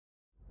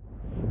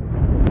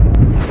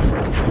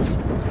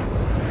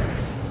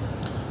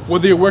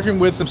Whether you're working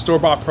with a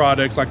store-bought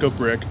product like a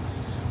brick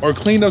or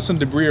cleaning up some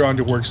debris on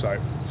your work site,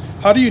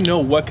 how do you know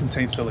what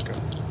contains silica?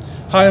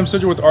 Hi, I'm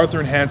Sergio with Arthur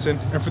and Hansen,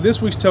 and for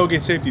this week's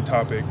Tailgate Safety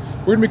Topic,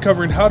 we're going to be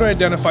covering how to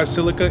identify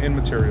silica in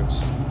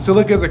materials.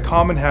 Silica is a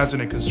common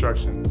hazard in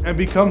construction and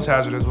becomes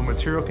hazardous when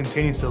material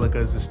containing silica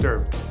is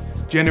disturbed,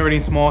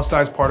 generating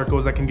small-sized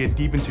particles that can get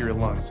deep into your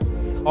lungs,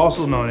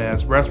 also known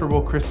as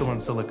respirable crystalline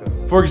silica.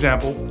 For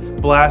example,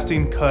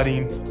 blasting,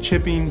 cutting,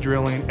 chipping,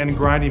 drilling, and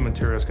grinding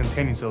materials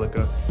containing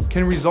silica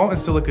can result in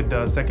silica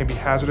dust that can be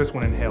hazardous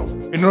when inhaled.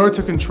 In order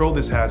to control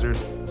this hazard,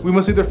 we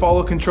must either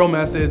follow control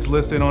methods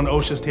listed on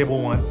OSHA's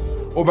Table 1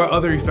 or by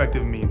other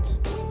effective means.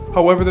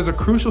 However, there's a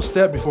crucial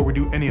step before we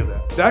do any of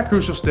that. That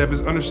crucial step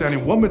is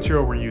understanding what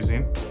material we're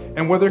using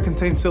and whether it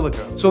contains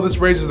silica. So this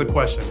raises the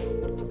question: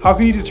 how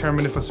can you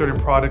determine if a certain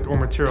product or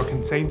material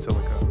contains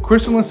silica?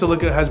 Crystalline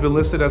silica has been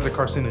listed as a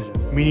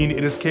carcinogen, meaning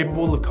it is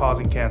capable of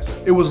causing cancer.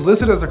 It was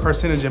listed as a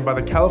carcinogen by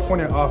the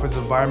California Office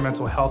of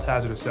Environmental Health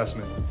Hazard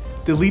Assessment,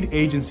 the lead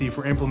agency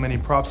for implementing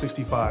Prop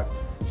 65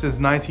 since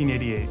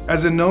 1988.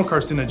 As a known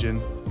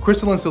carcinogen,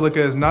 crystalline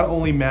silica is not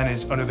only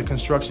managed under the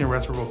Construction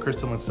Respirable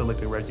Crystalline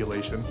Silica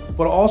Regulation,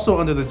 but also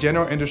under the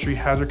General Industry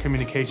Hazard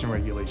Communication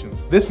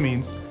Regulations. This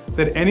means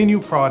that any new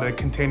product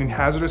containing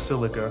hazardous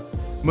silica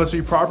must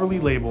be properly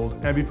labeled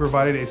and be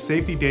provided a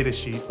safety data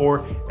sheet,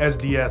 or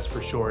SDS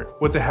for short,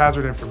 with the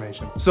hazard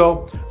information.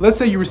 So let's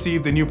say you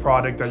received a new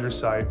product at your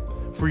site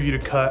for you to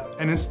cut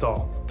and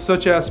install,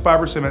 such as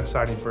fiber cement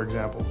siding, for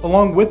example.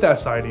 Along with that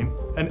siding,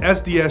 an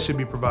SDS should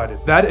be provided.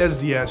 That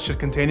SDS should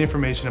contain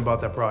information about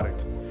that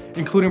product,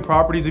 including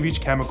properties of each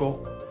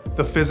chemical,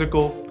 the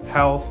physical,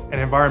 health, and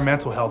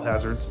environmental health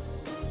hazards,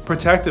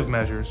 protective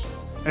measures,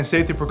 and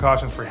safety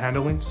precautions for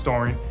handling,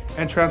 storing,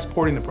 and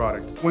transporting the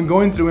product. When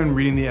going through and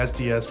reading the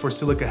SDS for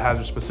silica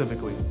hazards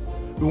specifically,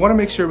 we want to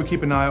make sure we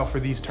keep an eye out for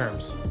these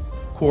terms: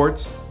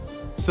 quartz,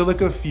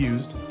 silica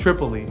fused,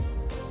 tripoli,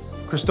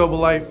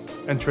 cristobalite,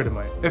 and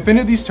tritamite. If any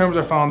of these terms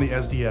are found in the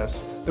SDS,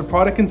 the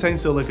product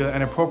contains silica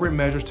and appropriate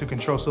measures to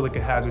control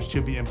silica hazards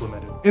should be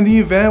implemented. In the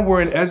event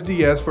where an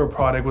SDS for a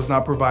product was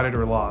not provided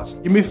or lost,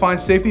 you may find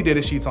safety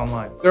data sheets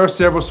online. There are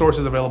several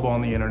sources available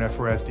on the internet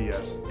for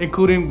SDS,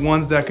 including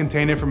ones that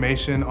contain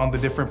information on the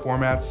different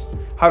formats,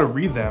 how to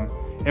read them,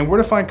 and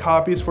where to find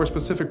copies for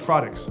specific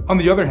products. On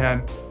the other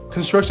hand,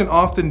 construction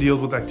often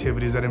deals with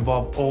activities that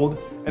involve old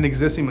and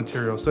existing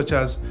materials, such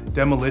as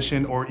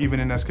demolition or even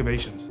in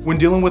excavations. When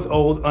dealing with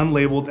old,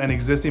 unlabeled, and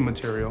existing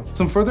material,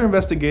 some further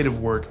investigative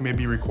work may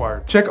be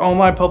required. Check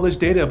online published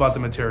data about the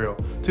material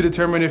to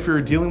determine if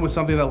you're dealing with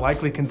something that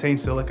likely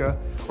contains silica,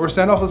 or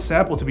send off a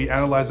sample to be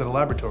analyzed at a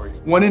laboratory.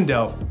 When in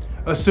doubt,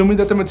 assuming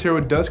that the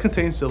material does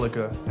contain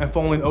silica and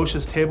following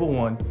OSHA's Table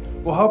 1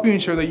 will help you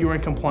ensure that you are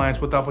in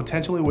compliance without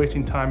potentially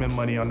wasting time and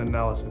money on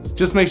analysis.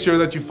 Just make sure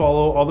that you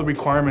follow all the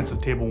requirements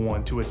of Table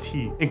 1 to a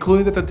T,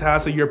 including that the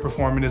task that you're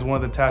performing is one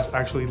of the tasks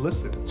actually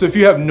listed. So if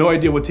you have no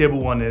idea what Table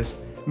 1 is,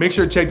 make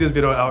sure to check this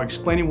video out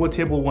explaining what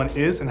Table 1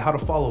 is and how to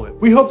follow it.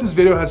 We hope this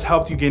video has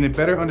helped you gain a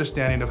better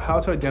understanding of how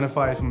to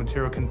identify if a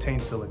material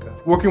contains silica.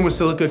 Working with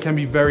silica can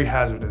be very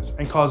hazardous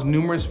and cause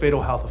numerous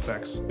fatal health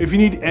effects. If you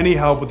need any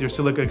help with your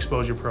silica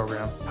exposure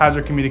program,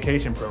 hazard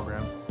communication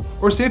program,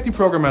 or safety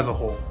program as a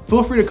whole,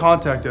 feel free to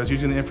contact us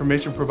using the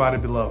information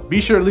provided below.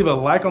 Be sure to leave a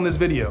like on this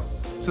video,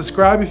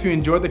 subscribe if you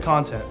enjoyed the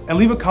content, and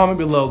leave a comment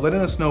below letting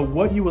us know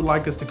what you would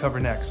like us to cover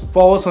next.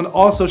 Follow us on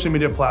all social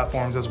media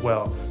platforms as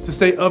well to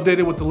stay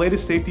updated with the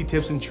latest safety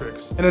tips and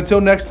tricks. And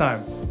until next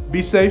time,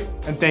 be safe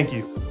and thank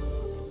you.